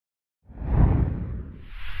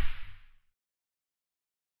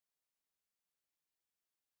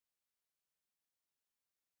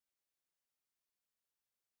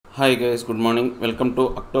Hi guys, good morning. Welcome to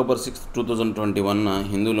October 6, 2021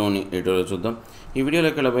 హిందూలోని editorial చూద్దాం. ఈ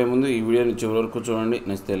వీడియోలోకి వెళ్ళబోయే ముందు ఈ వీడియోని చివరి వరకు చూడండి.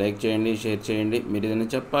 నచ్చితే లైక్ చేయండి, షేర్ చేయండి. మీరు ఏదైనా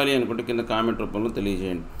చెప్పాలి అనుకుంటే కింద కామెంట్ రూపంలో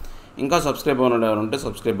తెలియజేయండి. ఇంకా సబ్స్క్రైబ్ అవ్వడం ఎవరు ఉంటే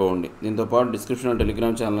సబ్స్క్రైబ్ అవ్వండి. దీంతో పాటు డిస్క్రిప్షన్లో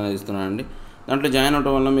టెలిగ్రామ్ ఛానల్ అనేది ఇస్తున్నానండి. దాంట్లో జాయిన్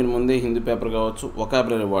అవ్వడం వల్ల మీరు ముందే హిందీ పేపర్ కావచ్చు,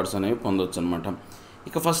 వొకాబులరీ వర్డ్స్ అనేవి పొందవచ్చు అనమాట.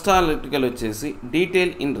 ఇక ఫస్ట్ ఆర్టికల్ వచ్చేసి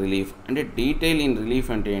డీటెయిల్ ఇన్ రిలీఫ్. అంటే డీటెయిల్ ఇన్ రిలీఫ్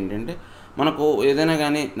అంటే ఏంటంటే మనకు ఏదైనా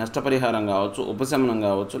కానీ నష్టపరిహారం కావచ్చు, ఉపశమనం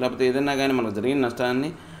కావచ్చు, లేకపోతే ఏదైనా కానీ మనకు జరిగిన నష్టాన్ని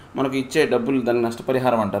మనకు ఇచ్చే డబ్బులు దాన్ని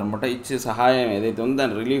నష్టపరిహారం అంటారు అనమాట. ఇచ్చే సహాయం ఏదైతే ఉందో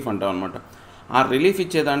దాన్ని రిలీఫ్ అంటాం అనమాట. ఆ రిలీఫ్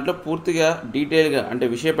ఇచ్చే దాంట్లో పూర్తిగా డీటెయిల్గా అంటే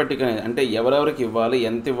విషయపట్టిక అనేది అంటే ఎవరెవరికి ఇవ్వాలి,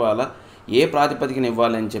 ఎంత ఇవ్వాలా, ఏ ప్రాతిపదికన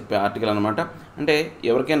ఇవ్వాలి అని చెప్పే ఆర్టికల్ అనమాట. అంటే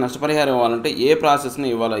ఎవరికైనా నష్టపరిహారం ఇవ్వాలంటే ఏ ప్రాసెస్ని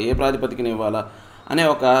ఇవ్వాలా, ఏ ప్రాతిపదికన ఇవ్వాలా అనే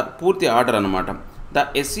ఒక పూర్తి ఆర్డర్ అనమాట. The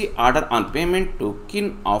SC order on payment to kin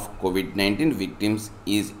of COVID-19 victims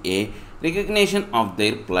is a recognition of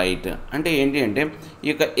their plight. అంటే ఏంటి అంటే ఈ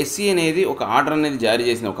యొక్క ఎస్సీ అనేది ఒక ఆర్డర్ అనేది జారీ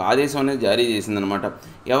చేసింది, ఒక ఆదేశం అనేది జారీ చేసిందనమాట.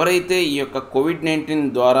 ఎవరైతే ఈ యొక్క కోవిడ్-19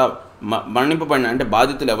 ద్వారా మరణింపబడిన అంటే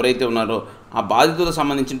బాధితులు ఎవరైతే ఉన్నారో ఆ బాధితులకు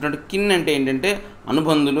సంబంధించినటువంటి కిన్ అంటే ఏంటంటే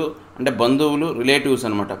అనుబంధులు, అంటే బంధువులు, రిలేటివ్స్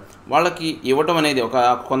అనమాట. వాళ్ళకి ఇవ్వటం అనేది ఒక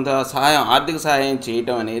కొంత సహాయం, ఆర్థిక సహాయం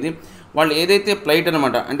చేయటం అనేది వాళ్ళు ఏదైతే ప్లైట్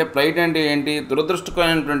అనమాట. అంటే ప్లైట్ అంటే ఏంటి,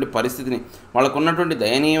 దురదృష్టకరమైనటువంటి పరిస్థితిని, వాళ్ళకు ఉన్నటువంటి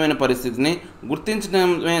దయనీయమైన పరిస్థితిని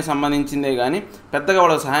గుర్తించడమే సంబంధించిందే కానీ పెద్దగా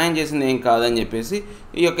వాళ్ళకి సహాయం చేసింది ఏం కాదని చెప్పేసి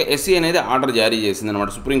ఈ యొక్క ఎస్సీ అనేది ఆర్డర్ జారీ చేసింది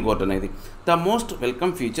అనమాట సుప్రీంకోర్టు అనేది. The most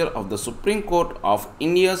welcome feature of the supreme court of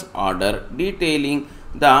India's order detailing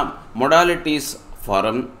the modalities for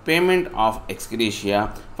payment of ex gratia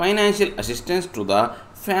financial assistance to the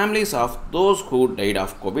families of those who died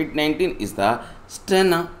of COVID-19 is the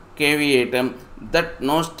stern caveat that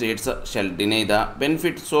no states shall deny the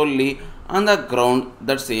benefit solely on the ground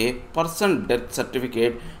that a person death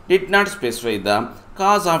certificate did not specify the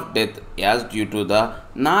cause of death as due to the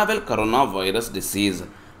novel coronavirus disease.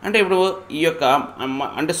 అంటే ఇప్పుడు ఈ యొక్క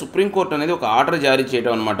అంటే supreme court అనేది ఒక order జారీ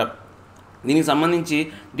చేయడం అనమాట. దీనికి సంబంధించి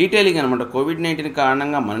డీటెయిలింగ్ అనమాట. కోవిడ్-19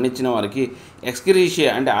 కారణంగా మరణించిన వారికి ఎక్స్ గ్రేషియా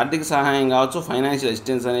అంటే ఆర్థిక సహాయం కావచ్చు, ఫైనాన్షియల్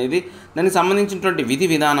అసిస్టెన్స్ అనేది దానికి సంబంధించినటువంటి విధి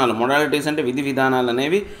విధానాలు, మొడాలిటీస్ అంటే విధి విధానాలు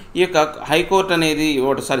అనేవి ఈ యొక్క హైకోర్టు అనేది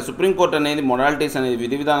సుప్రీంకోర్టు అనేది మొడాలిటీస్ అనేది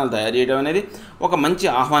విధి విధానాలు తయారు చేయడం అనేది ఒక మంచి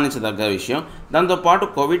ఆహ్వానించదగ్గ విషయం. దాంతోపాటు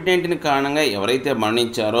కోవిడ్-19 కారణంగా ఎవరైతే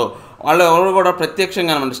మరణించారో వాళ్ళు ఎవరు కూడా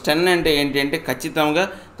ప్రత్యక్షంగా అనమాట. స్టెన్ అంటే ఏంటి అంటే ఖచ్చితంగా,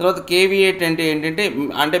 తర్వాత కేవియేట్ అంటే ఏంటంటే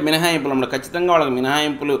అంటే మినహాయింపులు అన్నమాట. ఖచ్చితంగా వాళ్ళకి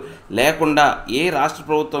మినహాయింపులు లేకుండా ఏ రాష్ట్ర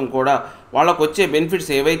ప్రభుత్వం కూడా వాళ్ళకు వచ్చే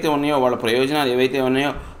బెనిఫిట్స్ ఏవైతే ఉన్నాయో, వాళ్ళ ప్రయోజనాలు ఏవైతే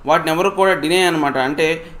ఉన్నాయో వాటిని ఎవరు కూడా డినే అనమాట. అంటే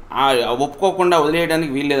ఒప్పుకోకుండా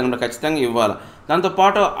వదిలేయడానికి వీల్లేదనమాట, ఖచ్చితంగా ఇవ్వాలి.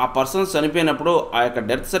 దాంతోపాటు ఆ పర్సన్స్ చనిపోయినప్పుడు ఆ యొక్క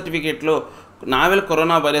డెత్ సర్టిఫికేట్లో నావెల్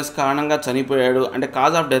కరోనా వైరస్ కారణంగా చనిపోయాడు అంటే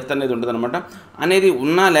కాజ్ ఆఫ్ డెత్ అనేది ఉంటుందన్నమాట. అనేది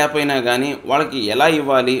ఉన్నా లేకపోయినా కానీ వాళ్ళకి ఎలా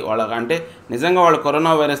ఇవ్వాలి, వాళ్ళకి అంటే నిజంగా వాళ్ళు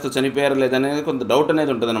కరోనా వైరస్తో చనిపోయారు లేదనేది కొంత డౌట్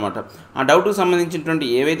అనేది ఉంటుందన్నమాట. ఆ డౌట్కి సంబంధించినటువంటి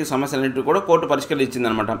ఏవైతే సమస్యలన్నింటినీ కూడా court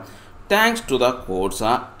పరిష్కరించిందనమాట. Thanks to the courts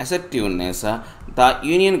assertiveness, the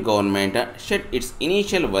union government shed its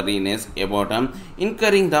initial worriness about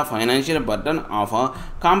incurring the financial burden of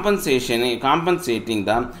compensating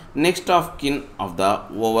the next of kin of the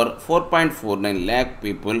over 4.49 lakh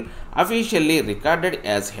people officially recorded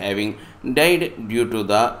as having died due to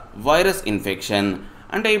the virus infection.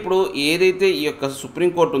 అంటే ఇప్పుడు ఏదైతే ఈ యొక్క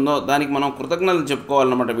supreme court ఉందో దానికి మనం కృతజ్ఞతలు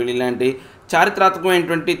చెప్పుకోవాలన్నమాట. వీళ్ళు ఇలాంటి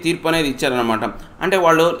చారిత్రాత్మకమైనటువంటి తీర్పు అనేది ఇచ్చారనమాట. అంటే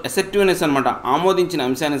వాళ్ళు అసెప్టివ్నెస్ అనమాట, ఆమోదించిన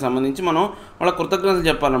అంశానికి సంబంధించి మనం వాళ్ళ కృతజ్ఞతలు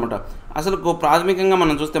చెప్పాలన్నమాట. అసలు ప్రాథమికంగా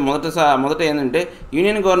మనం చూస్తే మొదట ఏంటంటే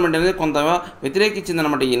యూనియన్ గవర్నమెంట్ అనేది కొంత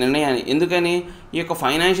వ్యతిరేకించిందనమాట ఈ నిర్ణయాన్ని. ఎందుకని, ఈ యొక్క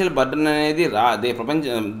ఫైనాన్షియల్ బర్డన్ అనేది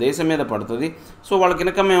దేశం మీద పడుతుంది. సో వాళ్ళ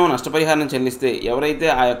కనుక మేము నష్టపరిహారం చెల్లిస్తే ఎవరైతే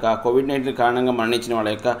ఆ యొక్క కోవిడ్-19 కారణంగా మరణించిన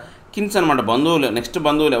వాళ్ళ యొక్క కిన్స్ అనమాట, బంధువులు, నెక్స్ట్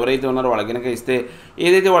బంధువులు ఎవరైతే ఉన్నారో వాళ్ళకి కనుక ఇస్తే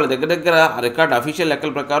ఏదైతే వాళ్ళ దగ్గర రికార్డ్ అఫీషియల్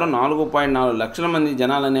లెక్కల ప్రకారం 4.4 లక్షల మంది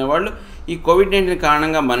జనాలు అనేవాళ్ళు ఈ కోవిడ్-19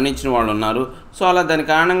 కారణంగా మరణించిన వాళ్ళు ఉన్నారు. సో అలా దాని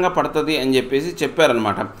కారణంగా పడుతుంది అని చెప్పేసి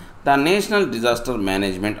చెప్పారనమాట. The national disaster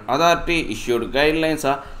management authority issued guide lines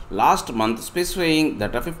last month specifying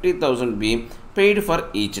that 50,000 be paid for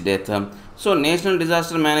each death. So national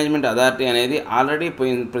disaster management authority అనేది ఆల్రెడీ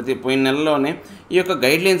పోయిన నెలలోనే ఈ యొక్క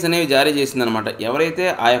గైడ్లైన్స్ అనేవి జారీ చేసిందనమాట. ఎవరైతే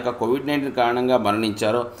ఆ యొక్క కోవిడ్-19 కారణంగా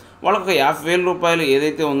మరణించారో వాళ్ళకు 50,000 రూపాయలు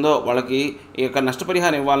ఏదైతే ఉందో వాళ్ళకి ఈ యొక్క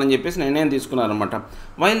నష్టపరిహారం ఇవ్వాలని చెప్పేసి నిర్ణయం తీసుకున్నారనమాట.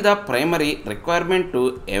 While the primary requirement to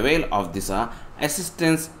avail of this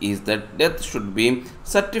assistance is that death should be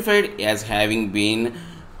certified as having been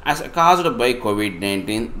caused by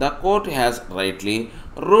COVID-19, the court has rightly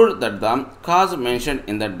ruled that the cause mentioned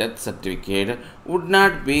in the death certificate would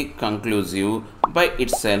not be conclusive by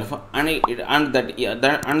itself and that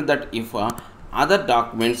if other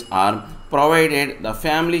documents are provided the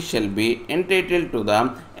family shall be entitled to the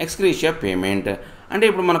ex gratia payment. అంటే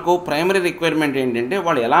ఇప్పుడు మనకు primary requirement ఏంటంటే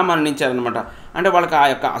వాళ్ళు ఎలా మరణించారనమాట. అంటే వాళ్ళకి ఆ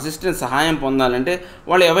యొక్క అసిస్టెంట్ సహాయం పొందాలంటే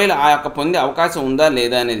వాళ్ళు ఆ యొక్క పొందే అవకాశం ఉందా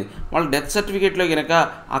లేదా అనేది వాళ్ళ డెత్ సర్టిఫికేట్లో కనుక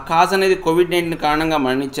ఆ కాజ్ అనేది కోవిడ్-19 కారణంగా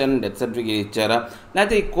మరణించారని డెత్ సర్టిఫికేట్ ఇచ్చారా,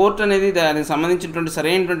 లేకపోతే ఈ కోర్టు అనేది దానికి సంబంధించినటువంటి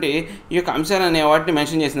సరైనటువంటి ఈ యొక్క అంశాలు అనే వాటిని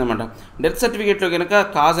మెన్షన్ చేసిందన్నమాట. డెత్ సర్టిఫికేట్లో కనుక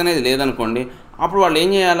కాజ్ అనేది లేదనుకోండి, అప్పుడు వాళ్ళు ఏం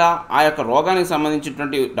చేయాలా, ఆ యొక్క రోగానికి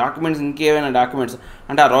సంబంధించినటువంటి డాక్యుమెంట్స్ ఇంకేమైనా డాక్యుమెంట్స్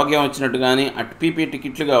అంటే ఆ రోగం వచ్చినట్టు కానీ అటు పీపీటీ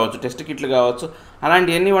కిట్లు కావచ్చు, టెస్ట్ కిట్లు కావచ్చు,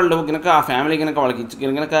 అలాంటివన్నీ వాళ్ళు కనుక ఆ ఫ్యామిలీ కనుక వాళ్ళకి ఇచ్చి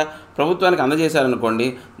కనుక ప్రభుత్వానికి అందజేశారనుకోండి,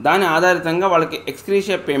 దాని ఆధారితంగా వాళ్ళకి ఎక్స్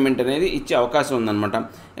గ్రేషియా పేమెంట్ అనేది ఇచ్చే అవకాశం ఉందన్నమాట.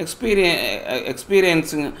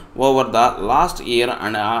 Experiencing over the last year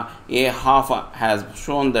and A half has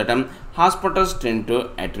shown that hospitals tend to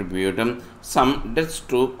attribute some deaths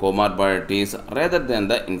to comorbidities rather than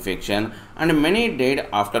the infection, and many died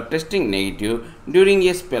after testing negative during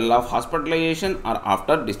a spell of hospitalization or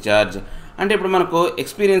after discharge. అంటే ఇప్పుడు మనకు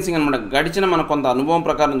experiencing అనమాట, గడిచిన మన కొంత అనుభవం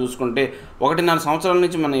ప్రకారం చూసుకుంటే 1.5 సంవత్సరాల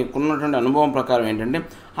నుంచి మనకు ఉన్నటువంటి అనుభవం ప్రకారం ఏంటంటే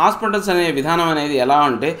హాస్పిటల్స్ అనే విధానం అనేది ఎలా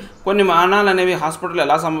అంటే కొన్ని మరణాలు అనేవి హాస్పిటల్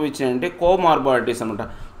ఎలా సంభవించాయంటే కోమార్బాడిటీస్ అనమాట.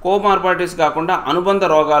 కోమార్బాడిటీస్ కాకుండా అనుబంధ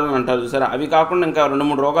రోగాలను అంటారు చూసారా, అవి కాకుండా ఇంకా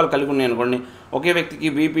 2-3 రోగాలు కలిగి ఉన్నాయి అనుకోండి, ఒకే వ్యక్తికి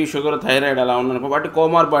బీపీ, షుగర్, థైరాయిడ్ అలా ఉందనుకో వాటి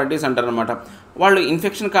కోమార్బాడిటీస్ అంటారనమాట. వాళ్ళు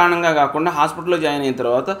ఇన్ఫెక్షన్ కారణంగా కాకుండా హాస్పిటల్లో జాయిన్ అయిన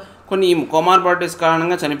తర్వాత కొన్ని కోమార్బాడిటీస్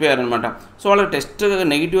కారణంగా చనిపోయారనమాట. సో వాళ్ళకి టెస్ట్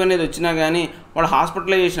నెగిటివ్ అనేది వచ్చినా కానీ వాళ్ళు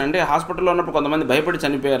హాస్పిటలైజేషన్ అంటే హాస్పిటల్లో ఉన్నప్పుడు కొంతమంది భయపడి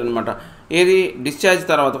చనిపోయారనమాట. ఏది డిశ్చార్జ్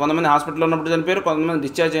తర్వాత కొంతమంది హాస్పిటల్లో ఉన్నప్పుడు చనిపోయారు, కొంతమంది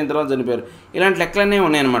డిశ్చార్జ్ అయిన తర్వాత చనిపోయారు. ఇలాంటి లెక్కలనే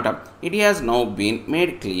ఉన్నాయన్నమాట. It has now been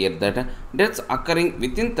made clear that deaths occurring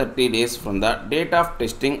within 30 days from the date of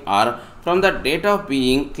testing are from the date of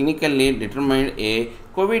being clinically determined A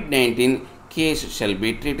COVID-19 case shall be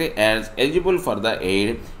treated as eligible for the aid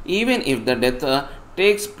even if the death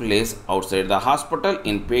takes place outside the hospital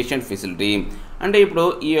in patient facility. అంటే ఇప్పుడు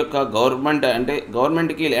ఈ యొక్క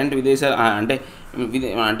గవర్నమెంట్కి ఇలాంటి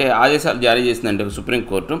అంటే ఆదేశాలు జారీ చేసిందంటే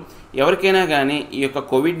సుప్రీంకోర్టు ఎవరికైనా కానీ ఈ యొక్క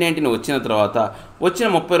కోవిడ్-19 వచ్చిన తర్వాత వచ్చిన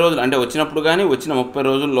 30 రోజులు అంటే వచ్చినప్పుడు కానీ వచ్చిన 30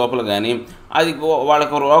 రోజుల లోపల కానీ అది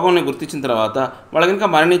వాళ్ళకు రోగాన్ని గుర్తించిన తర్వాత వాళ్ళకి ఇంకా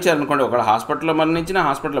మరణించారనుకోండి, ఒకవేళ హాస్పిటల్లో మరణించినా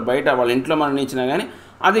హాస్పిటల్ బయట వాళ్ళ ఇంట్లో మరణించినా కానీ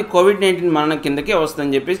అది కోవిడ్-19 మరణం కిందకే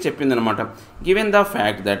వస్తుందని చెప్పేసి చెప్పిందనమాట. Given the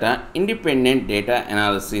fact that independent data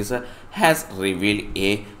analysis has revealed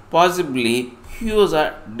A possibly huge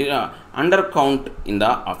undercount in the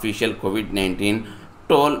official COVID-19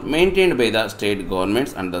 toll maintained by the state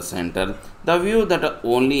governments and the center. The view that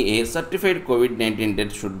only a certified COVID-19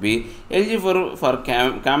 death should be eligible for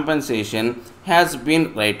compensation has been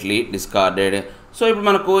rightly discarded. So ఇప్పుడు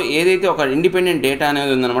మనకు ఏదైతే ఒక independent data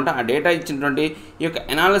అనేది ఉందన్నమాట, ఆ data ఇచ్చినటువంటి ఈ యొక్క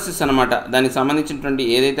అనాలిసిస్ అనమాట, దానికి సంబంధించినటువంటి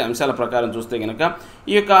ఏదైతే అంశాల ప్రకారం చూస్తే కనుక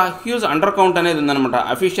ఈ యొక్క హ్యూజ్ అండర్ కౌంట్ అనేది ఉందన్నమాట.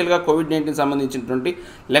 అఫీషియల్గా కోవిడ్-19 సంబంధించినటువంటి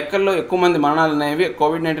లెక్కల్లో ఎక్కువ మంది మరణాలు అనేవి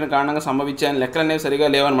కోవిడ్-19 కారణంగా సంభవించాయని లెక్కలు అనేవి సరిగా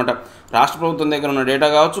లేవన్నమాట. రాష్ట్ర ప్రభుత్వం దగ్గర ఉన్న డేటా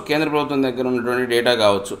కావచ్చు, కేంద్ర ప్రభుత్వం దగ్గర ఉన్నటువంటి డేటా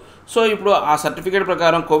కావచ్చు. సో ఇప్పుడు ఆ సర్టిఫికేట్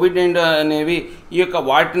ప్రకారం కోవిడ్-19 అనేవి ఈ యొక్క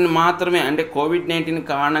వాటిని మాత్రమే అంటే కోవిడ్-19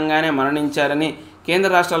 కారణంగానే మరణించారని కేంద్ర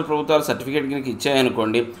రాష్ట్రాల ప్రభుత్వాలు సర్టిఫికేట్ కనుక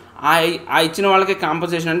ఇచ్చాయనుకోండి, ఆ ఇచ్చిన వాళ్ళకి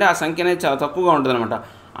కాంపన్సేషన్ అంటే ఆ సంఖ్య అనేది చాలా తక్కువగా ఉంటుందన్నమాట.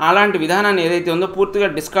 అలాంటి విధానాన్ని ఏదైతే ఉందో పూర్తిగా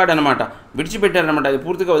డిస్కార్డ్ అనమాట, విడిచిపెట్టారనమాట, అది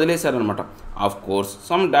పూర్తిగా వదిలేశారనమాట. Of course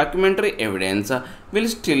some documentary evidence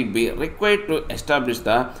will still be required to establish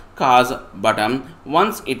the cause, but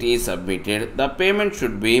once it is submitted the payment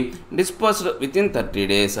should be dispersed within 30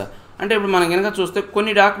 days. అంటే ఇప్పుడు మనం కనుక చూస్తే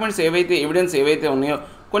కొన్ని డాక్యుమెంట్స్ ఎవిడెన్స్ ఏవైతే ఉన్నాయో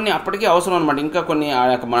కొన్ని అప్పటికీ అవసరం అనమాట. ఇంకా కొన్ని ఆ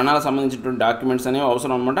యొక్క మరణాలకు సంబంధించినటువంటి డాక్యుమెంట్స్ అనేవి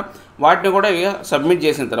అవసరం అనమాట. వాటిని కూడా సబ్మిట్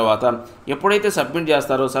చేసిన తర్వాత ఎప్పుడైతే సబ్మిట్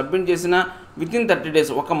చేస్తారో సబ్మిట్ చేసిన వితిన్ 30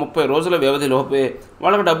 days ఒక 30 రోజుల వ్యవధిలోపే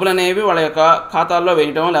వాళ్ళకి డబ్బులు అనేవి వాళ్ళ యొక్క ఖాతాల్లో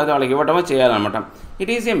వేయటమో లేకపోతే వాళ్ళకి ఇవ్వటమో చేయాలన్నమాట.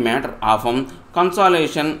 It is a matter of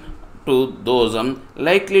consolation to those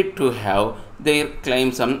likely to have their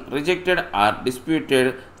claims rejected or disputed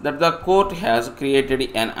that the court has created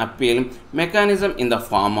an appeal mechanism in the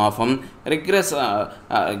form of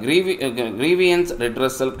grievance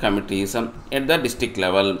redressal committees at the district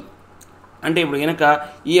level. అంటే ఇప్పుడు కనుక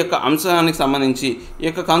ఈ యొక్క అంశానికి సంబంధించి ఈ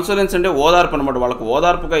యొక్క కన్సోలెన్స్ అంటే ఓదార్పు అనమాట, వాళ్ళకు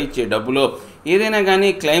ఓదార్పుగా ఇచ్చే డబ్బులో ఏదైనా కానీ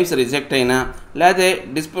క్లెయిమ్స్ రిజెక్ట్ అయినా లేకపోతే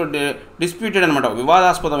డిస్ప్యూటెడ్ అనమాట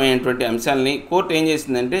వివాదాస్పదమైనటువంటి అంశాలని కోర్టు ఏం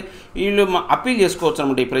చేసిందంటే వీళ్ళు అప్పీల్ చేసుకోవచ్చు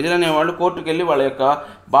అనమాట. ఈ ప్రజలు అనేవాళ్ళు కోర్టుకు వెళ్ళి వాళ్ళ యొక్క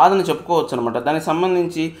బాధను చెప్పుకోవచ్చు అనమాట. దానికి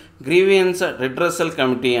సంబంధించి గ్రీవియన్స్ రిడ్రెసల్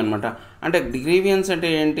కమిటీ అనమాట. అంటే గ్రీవియన్స్ అంటే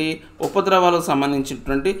ఏంటి, ఉపద్రవాలకు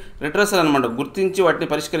సంబంధించినటువంటి రిడ్రెసల్ అనమాట, గుర్తించి వాటిని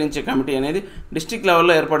పరిష్కరించే కమిటీ అనేది డిస్ట్రిక్ట్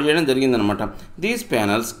లెవెల్లో ఏర్పాటు చేయడం జరిగిందనమాట. These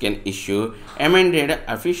panels can issue amended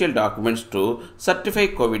official documents to certify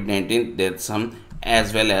COVID-19 deaths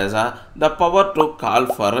as well as the power to call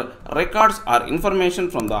for records or information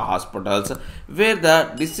from the hospitals where the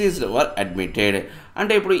deceased were admitted.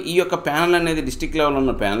 అంటే ఇప్పుడు ఈ యొక్క panel అనేది district లెవెల్లో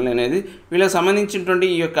ఉన్న panel అనేది వీళ్ళకి సంబంధించినటువంటి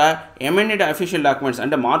ఈ యొక్క అమెండెడ్ అఫీషియల్ డాక్యుమెంట్స్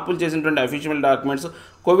అంటే మార్పులు చేసినటువంటి అఫీషియల్ డాక్యుమెంట్స్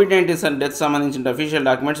కోవిడ్-19 డెత్ సంబంధించిన అఫీషియల్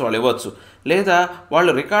డాక్యుమెంట్స్ వాళ్ళు ఇవ్వచ్చు, లేదా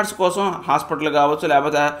వాళ్ళు రికార్డ్స్ కోసం హాస్పిటల్ కావచ్చు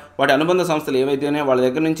లేకపోతే వాటి అనుబంధ సంస్థలు ఏవైతేనే వాళ్ళ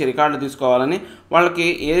దగ్గర నుంచి రికార్డులు తీసుకోవాలని వాళ్ళకి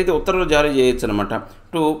ఏదైతే ఉత్తర్వులు జారీ చేయొచ్చు అనమాట.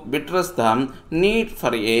 To బిట్రస్ the need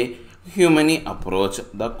for a humane approach,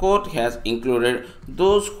 the court has included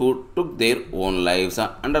those who took their own lives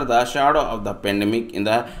under the shadow of the pandemic in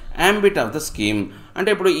the ambit of the scheme. అంటే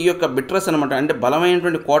ఇప్పుడు ఈ యొక్క బిట్రస్ అనమాట అంటే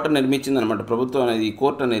బలమైనటువంటి కోట నిర్మించింది అనమాట ప్రభుత్వం అనేది, ఈ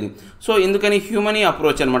కోర్టు అనేది. సో ఎందుకని హ్యూమనీ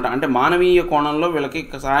అప్రోచ్ అనమాట అంటే మానవీయ కోణంలో వీళ్ళకి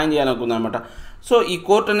సహాయం చేయాలనుకుంది అనమాట. సో ఈ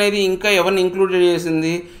కోర్టు అనేది ఇంకా ఎవరిని ఇంక్లూడ్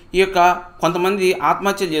చేసింది, ఈ యొక్క కొంతమంది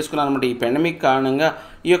ఆత్మహత్యలు చేసుకున్నారనమాట ఈ పెండమిక్ కారణంగా.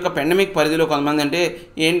 ఈ యొక్క పెండమిక్ పరిధిలో కొంతమంది అంటే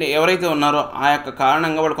ఎవరైతే ఉన్నారో ఆ యొక్క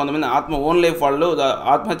కారణంగా వాళ్ళు కొంతమంది ఓన్ లైఫ్ వాళ్ళు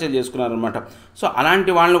ఆత్మహత్యలు చేసుకున్నారనమాట. సో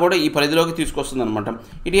అలాంటి వాళ్ళని కూడా ఈ పరిధిలోకి తీసుకొస్తుంది అనమాట.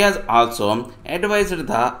 It has also advised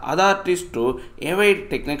the authorities to avoid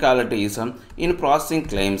technicalities in processing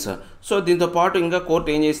claims. So దీంతో పాటు ఇంకా కోర్టు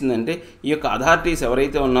ఏం చేసిందంటే ఈ యొక్క అథారిటీస్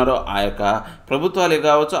ఎవరైతే ఉన్నారో ఆ యొక్క ప్రభుత్వాలే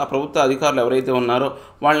కావచ్చు ఆ ప్రభుత్వ అధికారులు ఎవరైతే ఉన్నారో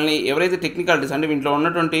వాళ్ళని ఎవరైతే టెక్నికాలిటీస్ అంటే వీటిలో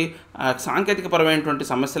ఉన్నటువంటి సాంకేతికపరమైనటువంటి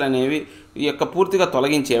సమస్యలు అనేవి ఈ యొక్క పూర్తిగా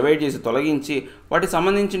అవాయిడ్ చేసి తొలగించి వాటికి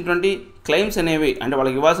సంబంధించినటువంటి క్లెయిమ్స్ అనేవి అంటే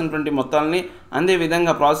వాళ్ళకి ఇవ్వాల్సినటువంటి మొత్తాలని అందే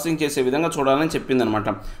విధంగా ప్రాసెసింగ్ చేసే విధంగా చూడాలని చెప్పిందనమాట.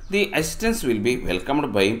 The assistance will be welcomed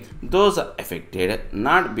by those affected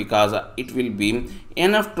not because it will be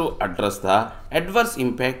enough to address the adverse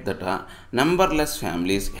impact that numberless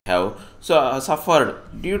families have suffered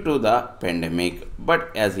due to the pandemic, but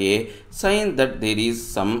as a sign that there is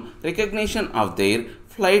some recognition of their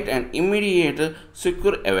flight and immediate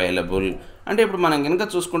secure available. అంటే ఇప్పుడు మనం కనుక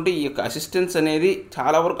చూసుకుంటే ఈ యొక్క assistance అనేది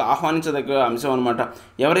చాలా వరకు ఆహ్వానించదగ్గ అంశం అనమాట.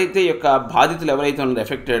 ఎవరైతే ఈ యొక్క బాధితులు ఎవరైతే ఉన్నారో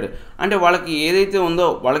ఎఫెక్టెడ్ అంటే వాళ్ళకి ఏదైతే ఉందో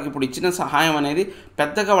వాళ్ళకి ఇప్పుడు ఇచ్చిన సహాయం అనేది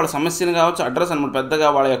పెద్దగా వాళ్ళ సమస్యను కావచ్చు అడ్రస్ అనమాట పెద్దగా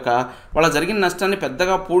వాళ్ళ జరిగిన నష్టాన్ని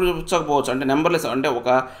పెద్దగా పూడ్చకపోవచ్చు అంటే నెంబర్లెస్ అంటే ఒక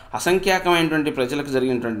అసంఖ్యాకమైనటువంటి ప్రజలకు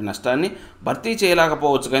జరిగినటువంటి నష్టాన్ని భర్తీ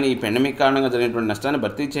చేయలేకపోవచ్చు, కానీ ఈ పెండమిక్ కారణంగా జరిగినటువంటి నష్టాన్ని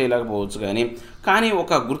భర్తీ చేయలేకపోవచ్చు, కానీ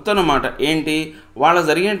ఒక గుర్తనమాట ఏంటి వాళ్ళ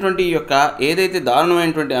జరిగినటువంటి ఈ యొక్క ఏదైతే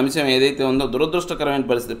దారుణమైనటువంటి అంశం ఏదైతే ఉందో దురదృష్టకరమైన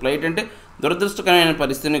పరిస్థితి ఫ్లైట్ అంటే దురదృష్టకరమైన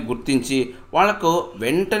పరిస్థితిని గుర్తించి వాళ్ళకు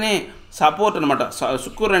వెంటనే సపోర్ట్ అనమాట.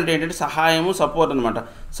 సుకూర్ అంటే ఏంటంటే సహాయము సపోర్ట్ అనమాట.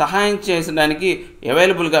 సహాయం చేసడానికి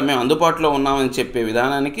అవైలబుల్గా మేము అందుబాటులో ఉన్నామని చెప్పే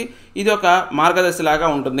విధానానికి ఇది ఒక మార్గదర్శిలాగా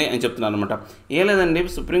ఉంటుంది అని చెప్తున్నారు అనమాట. ఏ లేదండి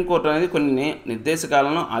సుప్రీంకోర్టు అనేది కొన్ని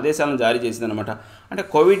ఆదేశాలను జారీ చేసిందనమాట. అంటే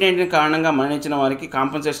కోవిడ్-19 కారణంగా మరణించిన వారికి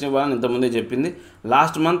కాంపన్సేషన్ ఇవ్వాలని ఇంతకుముందే చెప్పింది.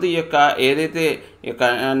 లాస్ట్ మంత్ ఈ యొక్క ఏదైతే ఈ యొక్క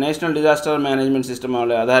national disaster management system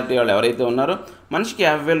authority వాళ్ళు ఎవరైతే ఉన్నారో మనిషికి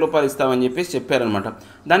 50,000 రూపాయలు ఇస్తామని చెప్పారనమాట.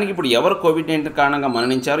 దానికి ఇప్పుడు ఎవరు కోవిడ్-19 కారణంగా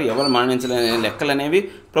మరణించారు ఎవరు మరణించలేని లెక్కలు అనేవి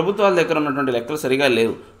ప్రభుత్వాల దగ్గర ఉన్నటువంటి లెక్కలు సరిగా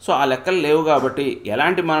లేవు. సో ఆ లెక్కలు లేవు కాబట్టి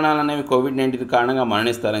ఎలాంటి మరణాలు అనేవి కోవిడ్-19 కారణంగా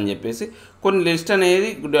మరణిస్తారని చెప్పేసి కొన్ని లిస్ట్ అనేది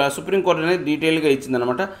సుప్రీంకోర్టు అనేది డీటెయిల్గా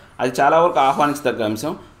ఇచ్చిందనమాట. అది చాలా వరకు ఆహ్వానించదగ్గ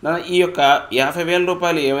అంశం. ఈ యొక్క 50,000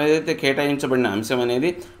 రూపాయలు ఏదైతే కేటాయించబడిన అంశం అనేది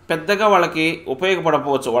పెద్దగా వాళ్ళకి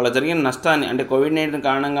ఉపయోగపడకపోవచ్చు. వాళ్ళ జరిగిన నష్టాన్ని అంటే కోవిడ్-19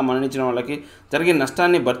 కారణంగా మరణించిన వాళ్ళకి జరిగిన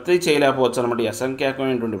నష్టాన్ని భర్తీ చేయలేకపోవచ్చు అనమాట ఈ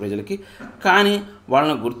అసంఖ్యాకమైనటువంటి ప్రజలకి. కానీ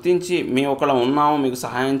వాళ్ళని గుర్తించి మేము ఒకళ్ళ ఉన్నాము మీకు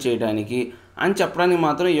సహాయం చేయడానికి అని చెప్పడానికి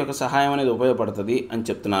మాత్రం ఈ యొక్క సహాయం అనేది ఉపయోగపడుతుంది అని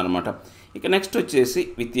చెప్తున్నారు అనమాట. ఇక నెక్స్ట్ వచ్చేసి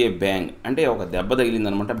విత్ ఏ బ్యాంగ్ అంటే ఒక దెబ్బ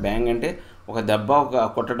తగిలిందనమాట. బ్యాంగ్ అంటే ఒక దెబ్బ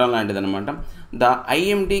కొట్టడం లాంటిదనమాట. The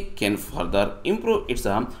IMD can further improve it's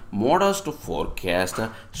models to forecast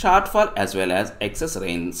short fall as well as excess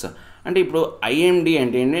rains. అంటే ఇప్పుడు ఐఎండి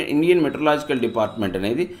అంటే ఇండియన్ మెట్రలాజికల్ డిపార్ట్మెంట్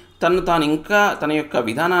అనేది తాను ఇంకా తన యొక్క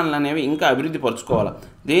విధానాలను అనేవి ఇంకా అభివృద్ధి పరుచుకోవాలి.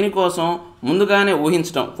 దేనికోసం ముందుగానే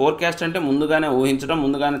ఊహించడం, ఫోర్కాస్ట్ అంటే ముందుగానే ఊహించడం,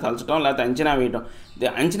 ముందుగానే తలచడం, లేకపోతే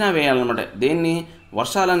అంచనా వేయాలన్నమాట. దేన్ని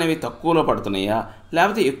వర్షాలు అనేవి తక్కువలో పడుతున్నాయా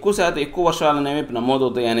లేకపోతే ఎక్కువ వర్షాలు అనేవి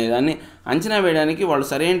నమోదవుతాయి అనే దాన్ని అంచనా వేయడానికి వాళ్ళు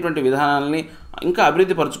సరైనటువంటి విధానాలని ఇంకా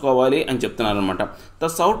అభివృద్ధి పరుచుకోవాలి అని చెప్తున్నారనమాట.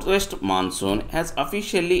 The south west monsoon has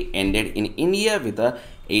officially ended in India with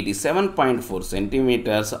 87.4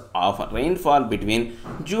 centimeters of rainfall between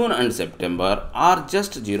June and September, or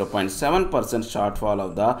just 0.7% shortfall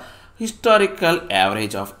of the historical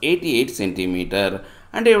average of 88 centimeter.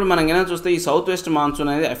 అంటే ఇప్పుడు మనం కనుక చూస్తే ఈ సౌత్ వెస్ట్ మాన్సూన్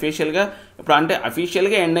అనేది అఫీషియల్గా ఇప్పుడు అంటే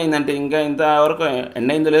అఫీషియల్గా ఎండ్ అయిందంటే ఇంకా ఇంతవరకు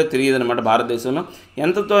ఎండ్ అయిందో లేదో తెలియదు అనమాట భారతదేశంలో.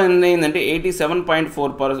 ఎంతతో ఎండ్ అయిందంటే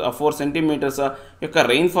 87.4 సెంటీమీటర్స్ యొక్క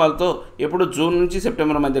రెయిన్ఫాల్తో ఎప్పుడు జూన్ నుంచి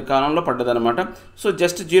సెప్టెంబర్ మధ్య కాలంలో పడ్డదనమాట. సో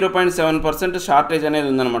జస్ట్ 0.7% షార్టేజ్ అనేది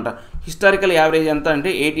ఉందన్నమాట. హిస్టారికల్ యావరేజ్ ఎంత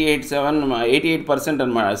అంటే 88%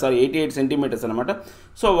 అనమాట, 88 సెంటీమీటర్స్ అనమాట.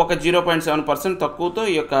 సో ఒక 0.7% తక్కువతో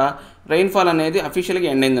ఈ యొక్క రెయిన్ఫాల్ అనేది అఫీషియల్గా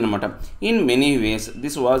ఎండ్ అయిందనమాట. In many ways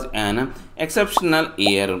this was an exceptional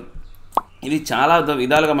year. ఇది చాలా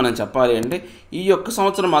విధాలుగా మనం చెప్పాలి అంటే ఈ యొక్క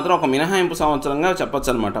సంవత్సరం మాత్రం ఒక మినహాయింపు సంవత్సరంగా చెప్పొచ్చు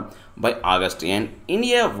అనమాట. By August end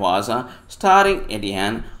India was starring at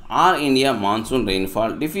an all India monsoon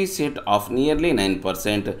rainfall deficit of nearly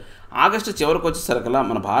 9%. August చివరికి వచ్చేసరికల్లా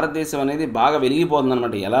మన భారతదేశం అనేది బాగా వెలిగిపోతుంది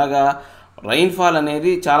అనమాట. ఎలాగా రెయిన్ఫాల్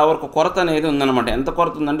అనేది చాలా వరకు కొరత అనేది ఉందన్నమాట. ఎంత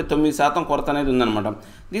కొరత ఉందంటే 9% కొరత అనేది ఉందన్నమాట.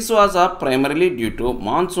 This was primarily due to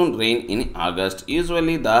monsoon rain in August,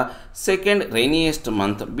 usually the second రెయినియెస్ట్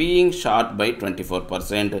month being short by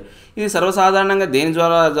 24%. ఇది సర్వసాధారణంగా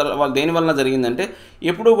దేని వలన జరిగిందంటే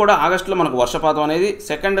ఎప్పుడూ కూడా ఆగస్టులో మనకు వర్షపాతం అనేది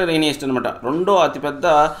సెకండ్ రెయినియెస్ట్ అనమాట, రెండో అతిపెద్ద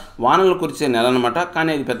వానలు కురిసే నెల అనమాట. కానీ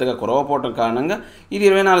అది పెద్దగా కురవపోవటం కారణంగా ఇది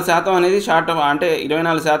 24% అనేది షార్ట్, అంటే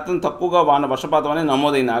 24% తక్కువగా వర్షపాతం అనేది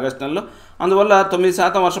నమోదైంది ఆగస్టు నెలలో. అందువల్ల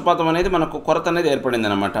 9% వర్షపాతం అనేది మనకు కొరత అనేది ఏర్పడింది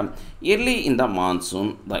అనమాట. Early in the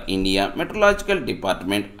monsoon the India metrological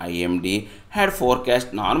department IMD had forecast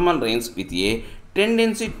normal rains with a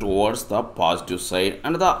tendency towards the positive side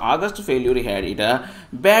and the August failure had it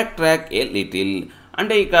backtrack a little.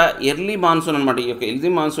 అంటే ఇక ఎర్లీ మాన్సూన్ అనమాట. ఈ యొక్క early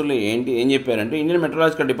మాన్సూన్లో ఏం చెప్పారంటే Indian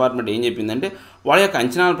metrological department ఏం చెప్పిందంటే వాళ్ళ యొక్క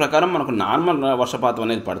అంచనాల ప్రకారం మనకు నార్మల్ వర్షపాతం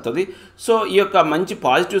అనేది పడుతుంది. సో ఈ యొక్క మంచి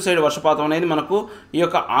పాజిటివ్ సైడ్ వర్షపాతం అనేది మనకు ఈ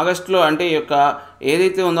యొక్క ఆగస్టులో, అంటే ఈ యొక్క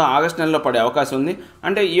ఏదైతే ఉందో ఆగస్ట్ నెలలో పడే అవకాశం ఉంది.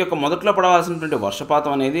 అంటే ఈ యొక్క మొదట్లో పడవలసినటువంటి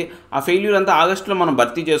వర్షపాతం అనేది ఆ ఫెయిల్యూర్ అంతా ఆగస్టులో మనం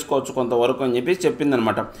భర్తీ చేసుకోవచ్చు కొంతవరకు అని చెప్పేసి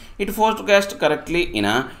చెప్పిందనమాట. It forecast correctly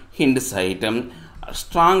in హిండ్సైట్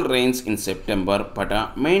strong rains in September, but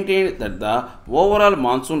maintained that the overall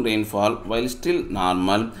monsoon rainfall, while still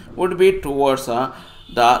normal, would be towards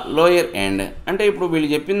the lower end. అంటే ఇప్పుడు వీళ్ళు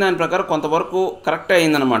చెప్పిన దాని ప్రకారం కొంతవరకు కరెక్ట్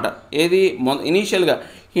అయిందనమాట. ఏది ఇనీషియల్గా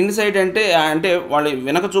హిండ్ సైడ్ అంటే వాళ్ళు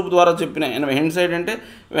వెనక చూపు ద్వారా చెప్పిన హిండ్ సైడ్ అంటే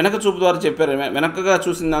వెనక చూపు ద్వారా చెప్పారు, వెనకగా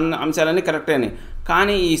చూసిన అంశాలన్నీ కరెక్ట్ అయినాయి.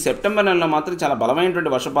 కానీ ఈ సెప్టెంబర్ నెలలో మాత్రం చాలా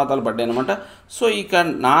బలమైనటువంటి వర్షపాతాలు పడ్డాయి అనమాట. సో ఇక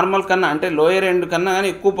నార్మల్ కన్నా, అంటే లోయర్ ఎండ్ కన్నా కానీ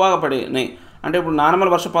ఎక్కువ బాగా పడినాయి. అంటే ఇప్పుడు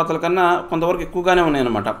నార్మల్ వర్షపాతాల కన్నా కొంతవరకు ఎక్కువగానే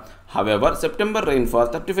ఉన్నాయన్నమాట. However September rainfall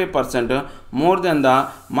 35% more than the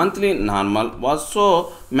monthly normal was so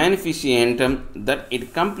magnificent that it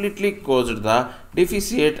completely caused the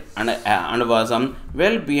deficit and was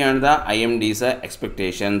well beyond the IMD's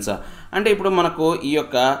expectations. అంటే ఇప్పుడు మనకు ఈ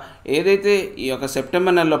యొక్క ఏదైతే ఈ యొక్క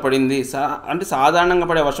సెప్టెంబర్ నెలలో పడింది అంటే సాధారణంగా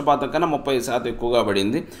పడే వర్షపాతం కన్నా 30% ఎక్కువగా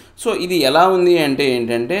పడింది. సో ఇది ఎలా ఉంది అంటే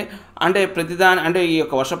ఏంటంటే అంటే ఈ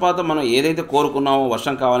యొక్క వర్షపాతం మనం ఏదైతే కోరుకున్నామో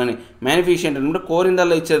వర్షం కావాలని మ్యానిఫిషియంట్ అంటే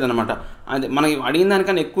కోరిందల్లా ఇచ్చేదనమాట. అది మనకి అడిగిన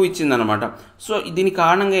దానికన్నా ఎక్కువ ఇచ్చిందనమాట. సో దీని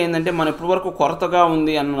కారణంగా ఏంటంటే మనం ఇప్పటి వరకు కొరతగా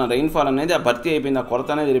ఉంది అన్న రెయిన్ఫాల్ అనేది భర్తీ అయిపోయింది, ఆ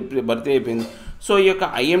కొరత అనేది భర్తీ అయిపోయింది. సో ఈ యొక్క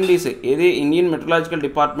IMDs ఏది ఇండియన్ మెట్రలాజికల్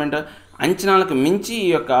డిపార్ట్మెంట్ అంచనాలకు మించి ఈ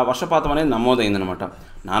యొక్క వర్షపాతం అనేది నమోదైందనమాట.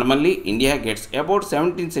 Normally India gets about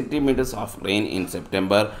 17 centimetres of rain in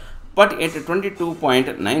September, but at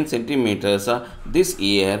 22.9 centimeters this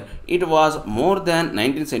year it was more than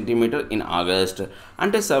 19 centimeters in August.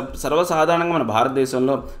 అంటే సర్వసాధారణంగా మన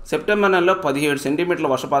భారతదేశంలో సెప్టెంబర్ నెలలో 17 సెంటీమీటర్ల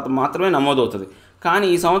వర్షపాతం మాత్రమే నమోదవుతుంది. కానీ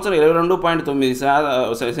ఈ సంవత్సరం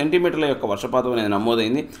 22.9 సెంటీమీటర్ల యొక్క వర్షపాతం అనేది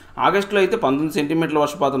నమోదైంది. ఆగస్టులో అయితే 19 సెంటీమీటర్ల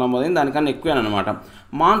వర్షపాతం నమోదైంది, దానికన్నా ఎక్కువేనమాట.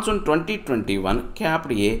 Monsoon 2021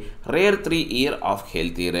 capped a rare 3 year of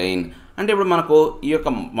healthy rain. అంటే ఇప్పుడు మనకు ఈ యొక్క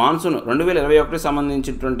మాన్సూన్ 2021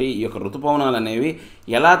 సంబంధించినటువంటి ఈ యొక్క ఋతుపవనాలు అనేవి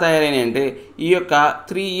ఎలా తయారైనాయి అంటే ఈ యొక్క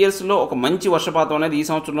 3 yearsలో ఒక మంచి వర్షపాతం అనేది ఈ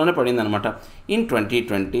సంవత్సరంలోనే పడిందనమాట. In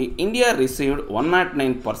 2020 India received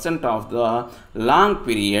 109% of the long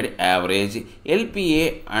period average LPA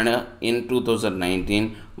and in 2019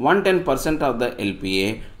 110% of the LPA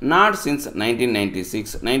not since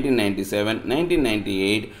 1996, 1997,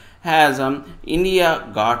 1998 has India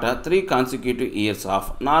got 3 consecutive years of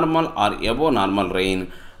normal or above normal rain.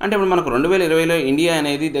 అంటే ఇప్పుడు మనకు 2020లో ఇండియా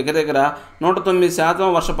అనేది దగ్గర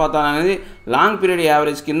 109% వర్షపాతం అనేది లాంగ్ పీరియడ్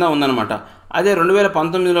యావరేజ్ కింద ఉందన్నమాట. అదే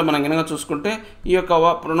 2019లో మనం కనుక చూసుకుంటే ఈ యొక్క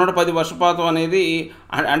 110 వర్షపాతం అనేది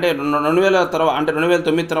అంటే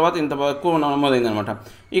 2009 తర్వాత ఇంత ఎక్కువ నమోదైందనమాట.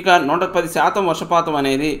 ఇక 110% వర్షపాతం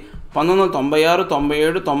అనేది 1996,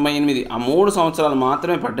 97, 98 ఆ 3 సంవత్సరాలు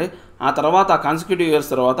మాత్రమే పడ్డాయి. ఆ తర్వాత ఆ కాన్సిక్యూటివ్ ఇయర్స్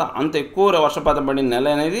తర్వాత అంత ఎక్కువ వర్షపాతం పడిన నెల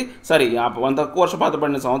అనేది అంత ఎక్కువ వర్షపాతం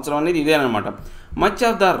పడిన సంవత్సరం అనేది ఇదేనమాట. Much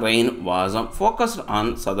of the rain was focused on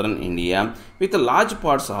southern India with large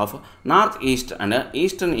parts of north east and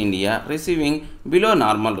eastern India receiving below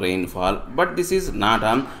normal rainfall, but this is not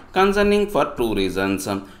concerning for 2 reasons.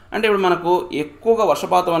 అంటే ఇప్పుడు మనకు ఎక్కువగా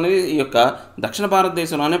వర్షపాతం అనేది ఈ యొక్క దక్షిణ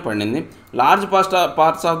భారతదేశంలోనే పడింది. Large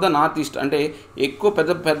parts of the north east అంటే ఎక్కువ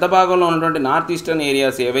పెద్ద భాగంలో ఉన్నటువంటి నార్త్ ఈస్టర్న్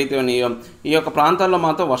ఏరియాస్ ఏవైతే ఉన్నాయో ఈ యొక్క ప్రాంతాల్లో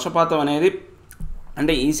మాత్రం వర్షపాతం అనేది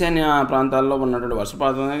అంటే ఈశాన్య ప్రాంతాల్లో ఉన్నటువంటి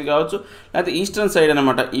వర్షపాతం అనేది కావచ్చు, లేకపోతే ఈస్టర్న్ సైడ్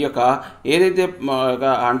అనమాట ఈ యొక్క ఏదైతే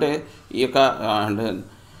అంటే ఈ యొక్క అంటే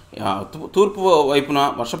తూర్పు వైపున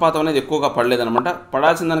వర్షపాతం అనేది ఎక్కువగా పడలేదన్నమాట.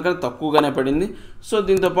 పడాల్సిన దానికన్నా తక్కువగానే పడింది. సో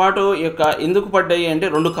దీంతోపాటు ఈ యొక్క ఎందుకు పడ్డాయి అంటే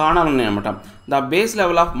 2 కారణాలు ఉన్నాయన్నమాట. The base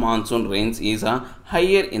level of monsoon rains is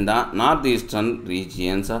higher in the northeastern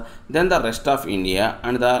regions than the rest of India,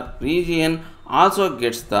 and the region also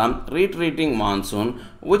gets the retreating monsoon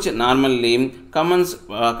which normally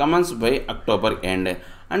commences by October end.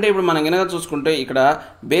 అంటే ఇప్పుడు మనం కనుక చూసుకుంటే ఇక్కడ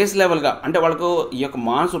base లెవెల్గా అంటే వాళ్ళకు ఈ యొక్క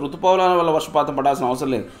మాన్సూన్ ఋతుపవనాల వల్ల వర్షపాతం పడాల్సిన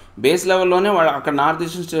అవసరం లేదు. బేస్ లెవెల్లోనే వాళ్ళు అక్కడ నార్త్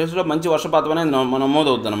ఈస్టర్న్ స్టేట్స్లో మంచి వర్షపాతం అనేది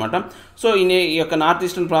నమోదవుతుంది అనమాట. సో ఈ యొక్క నార్త్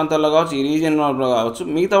ఈస్టర్న్ ప్రాంతాల్లో కావచ్చు, ఈ రీజియన్లో కావచ్చు,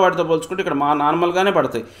 మిగతా వాటితో పోల్చుకుంటే ఇక్కడ నార్మల్గానే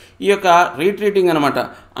పడతాయి. ఈ యొక్క రీట్రీటింగ్ అనమాట.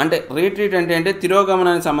 అంటే రీట్రీట్ అంటే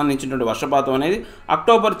తిరోగమనానికి సంబంధించినటువంటి వర్షపాతం అనేది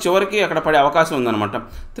అక్టోబర్ చివరికి అక్కడ పడే అవకాశం ఉందన్నమాట.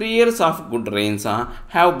 3 years of good rains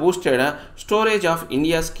have boosted storage of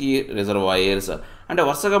India's key reservoirs. అంటే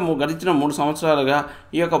వరుసగా గడిచిన 3 సంవత్సరాలుగా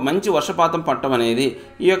ఈ యొక్క మంచి వర్షపాతం పట్టడం అనేది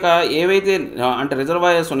ఈ యొక్క ఏవైతే అంటే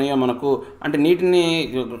రిజర్వాయర్స్ ఉన్నాయో మనకు అంటే నీటిని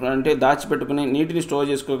అంటే దాచిపెట్టుకుని నీటిని స్టోర్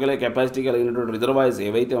చేసుకోగలిగే కెపాసిటీ కలిగినటువంటి రిజర్వాయర్స్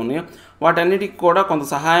ఏవైతే ఉన్నాయో వాటన్నిటికి కూడా కొంత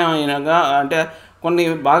సహాయం అయినగా అంటే కొన్ని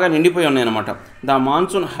బాగా నిండిపోయి ఉన్నాయన్నమాట. The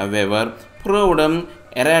monsoon however proved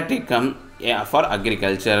erratic for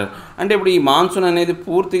agriculture. అంటే ఇప్పుడు ఈ మాన్సూన్ అనేది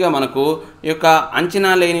పూర్తిగా మనకు ఈ యొక్క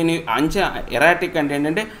ఎరాటిక్ అంటే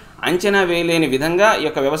ఏంటంటే అంచనా వేయలేని విధంగా ఈ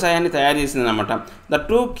యొక్క వ్యవసాయాన్ని తయారు చేసిందన్నమాట. The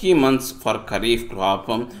 2 key months for kharif crop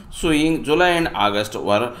sowing July and August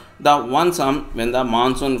were the ones when the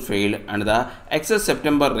monsoon failed, and the excess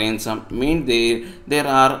September rains mean there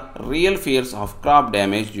are real fears of crop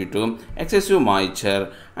damage due to excessive moisture.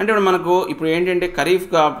 అంటే ఇప్పుడు మనకు ఇప్పుడు ఏంటంటే kharif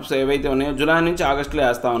crops ఏవైతే ఉన్నాయో July నుంచి ఆగస్టులో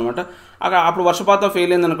వేస్తాం అనమాట. అప్పుడు వర్షపాతం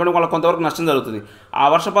ఫెయిల్ అయింది అనుకోండి, వాళ్ళకి కొంతవరకు నష్టం జరుగుతుంది. ఆ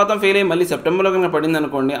వర్షపాతం ఫెయిల్ అయ్యి మళ్ళీ సెప్టెంబర్లో కనుక పడింది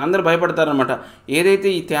అనుకోండి, అందరూ భయపడతారనమాట. ఏదైతే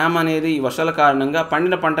ఈ తేమ అనేది ఈ వర్షాల కారణంగా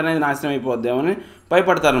పండిన పంట అనేది నాశనం అయిపోద్దామని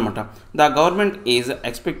భయపడతారనమాట. The government is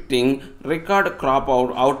expecting record crop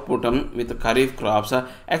output with kharif crops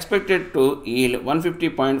expected to yield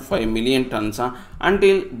 150.5 million tons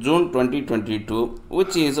until June 2022,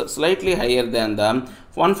 which is slightly higher than the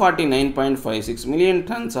 149.56 million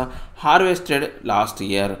tons harvested last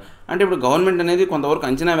year. అంటే ఇప్పుడు గవర్నమెంట్ అనేది కొంతవరకు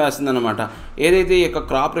అంచనా వేస్తుందన్నమాట. ఏదైతే ఈ యొక్క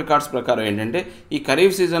క్రాప్ రికార్డ్స్ ప్రకారం ఏంటంటే ఈ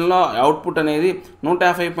ఖరీఫ్ సీజన్లో అవుట్పుట్ అనేది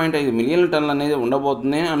 150.5 మిలియన్ టన్నులు అనేది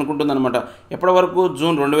ఉండబోతుంది అని అనుకుంటుంది అనమాట. ఎప్పటి వరకు?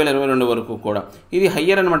 జూన్ 2022 వరకు కూడా. ఇది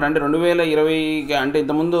హయ్యర్ అనమాట. అంటే 2020 అంటే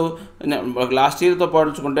ఇంతకుముందు లాస్ట్ ఇయర్తో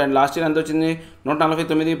పోల్చుకుంటే లాస్ట్ ఇయర్ ఎంత వచ్చింది?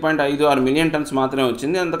 149.56 మిలియన్ టన్స్ మాత్రమే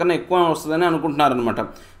వచ్చింది. అంతకన్నా ఎక్కువ వస్తుందని అనుకుంటున్నారనమాట.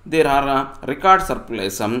 There are record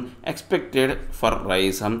surplus expected for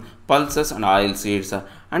rice, pulses and oil seeds.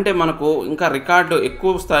 అంటే మనకు ఇంకా రికార్డు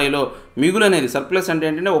ఎక్కువ స్థాయిలో మిగులు అనేది సర్ప్లస్ అంటే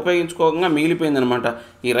ఏంటంటే ఉపయోగించుకోకుండా మిగిలిపోయిందనమాట.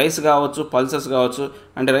 ఈ రైస్ కావచ్చు, పల్సెస్ కావచ్చు,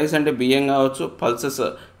 అంటే రైస్ అంటే బియ్యం కావచ్చు, పల్సెస్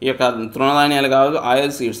ఈ యొక్క తృణధాన్యాలు కావచ్చు,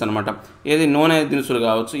 ఆయిల్ సీడ్స్ అనమాట. ఏది నూనె దినుసులు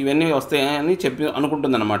కావచ్చు, ఇవన్నీ వస్తాయని చెప్పి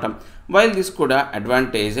అనుకుంటుందన్నమాట. వైల్ దిస్ కూడా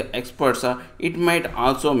advantage experts it might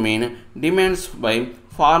also mean demands by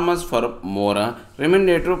farmers for more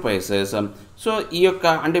remunerative prices. So ఈ యొక్క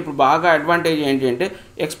అంటే ఇప్పుడు బాగా అడ్వాంటేజ్ ఏంటి అంటే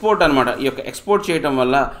ఎక్స్పోర్ట్ అనమాట. ఈ యొక్క ఎక్స్పోర్ట్ చేయడం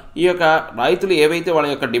వల్ల ఈ యొక్క రైతులు ఏవైతే వాళ్ళ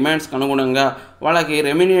యొక్క డిమాండ్స్కి అనుగుణంగా వాళ్ళకి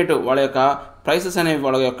రెమ్యునేటివ్ వాళ్ళ యొక్క ప్రైసెస్ అనేవి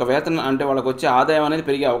వాళ్ళ యొక్క వేతనం అంటే వాళ్ళకి వచ్చే ఆదాయం అనేది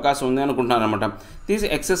పెరిగే అవకాశం ఉంది అనుకుంటున్నారు అనమాట. These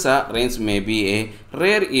excess rains may be a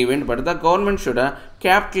rare event, but the government should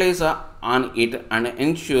capitalise on it and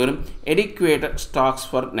ensure adequate stocks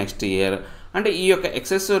for next year. అంటే ఈ యొక్క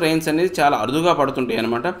ఎక్సెసివ్ రెయిన్స్ అనేది చాలా అరుదుగా పడుతుంటాయి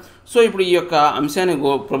అనమాట. సో ఇప్పుడు ఈ యొక్క అంశాన్ని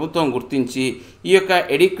ప్రభుత్వం గుర్తించి ఈ యొక్క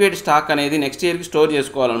ఎడిక్వేట్ స్టాక్ అనేది నెక్స్ట్ ఇయర్కి స్టోర్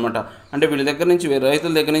చేసుకోవాలన్నమాట. అంటే వీళ్ళ దగ్గర నుంచి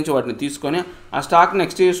రైతుల దగ్గర నుంచి వాటిని తీసుకొని ఆ స్టాక్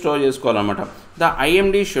నెక్స్ట్ ఇయర్ స్టోర్ చేసుకోవాలన్నమాట. The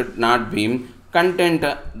IMD should not be content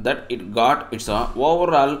that it got it's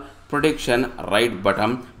overall prediction right, but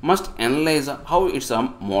must analyse how it's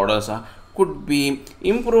models could be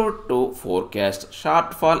improved to forecast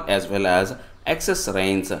shortfall as well as excess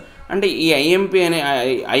rains. అంటే ఈ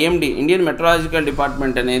IMD Indian meteorological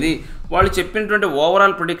department అనేది వాళ్ళు చెప్పినటువంటి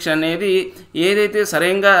overall prediction అనేది ఏదైతే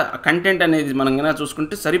సరైనగా content అనేది మనం కనుక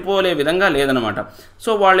చూసుకుంటే సరిపోలే విధంగా లేదనమాట. సో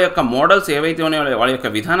వాళ్ళ యొక్క మోడల్స్ ఏవైతే ఉన్నాయో వాళ్ళ యొక్క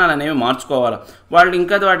విధానాలు అనేవి మార్చుకోవాలి. వాళ్ళు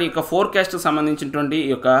ఇంకా వాటి యొక్క ఫోర్కాస్ట్కి సంబంధించినటువంటి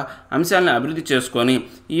ఈ యొక్క అంశాలను అభివృద్ధి చేసుకొని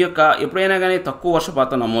ఈ యొక్క ఎప్పుడైనా కానీ తక్కువ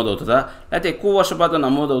వర్షపాతం నమోదవుతుందా లేకపోతే ఎక్కువ వర్షపాతం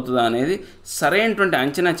నమోదవుతుందా అనేది సరైనటువంటి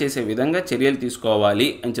అంచనా చేసే విధంగా చర్యలు తీసుకోవాలి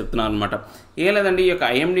అని చెప్తున్నారు అనమాట. ఏం లేదండి, ఈ యొక్క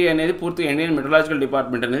ఐఎండీ అనేది పూర్తిగా ఇండియన్ మెట్రలాజికల్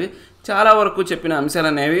డిపార్ట్మెంట్ అనేది చాలా వరకు చెప్పిన అంశాలు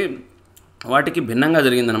అనేవి వాటికి భిన్నంగా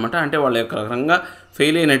జరిగిందనమాట. అంటే వాళ్ళ యొక్క రకంగా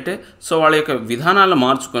ఫెయిల్ అయినట్టే. సో వాళ్ళ యొక్క విధానాలను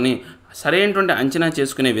మార్చుకొని సరైనటువంటి అంచనా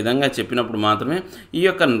చేసుకునే విధంగా చెప్పినప్పుడు మాత్రమే ఈ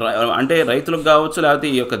యొక్క అంటే రైతులకు కావచ్చు లేకపోతే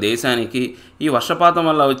ఈ యొక్క దేశానికి ఈ వర్షపాతం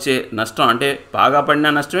వల్ల వచ్చే నష్టం, అంటే బాగా పడినా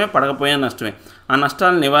నష్టమే పడకపోయినా నష్టమే, ఆ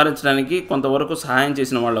నష్టాలను నివారించడానికి కొంతవరకు సహాయం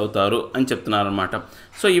చేసిన వాళ్ళు అవుతారు అని చెప్తున్నారనమాట.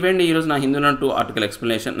 సో ఇవండి ఈరోజు నా హిందూలో 2 ఆర్టికల్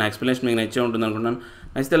ఎక్స్ప్లెనేషన్. నా ఎక్స్ప్లెనేషన్ మీకు నచ్చే ఉంటుంది అనుకుంటున్నాను.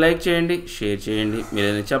 నచ్చితే లైక్ చేయండి, షేర్ చేయండి. మీరు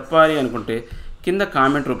ఏదైనా చెప్పాలి అనుకుంటే కింద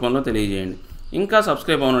కామెంట్ రూపంలో తెలియజేయండి. ఇంకా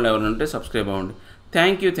సబ్స్క్రైబ్ అవ్వడం ఎవరు ఉంటే సబ్స్క్రైబ్ అవ్వండి.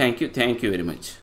 Thank you very much.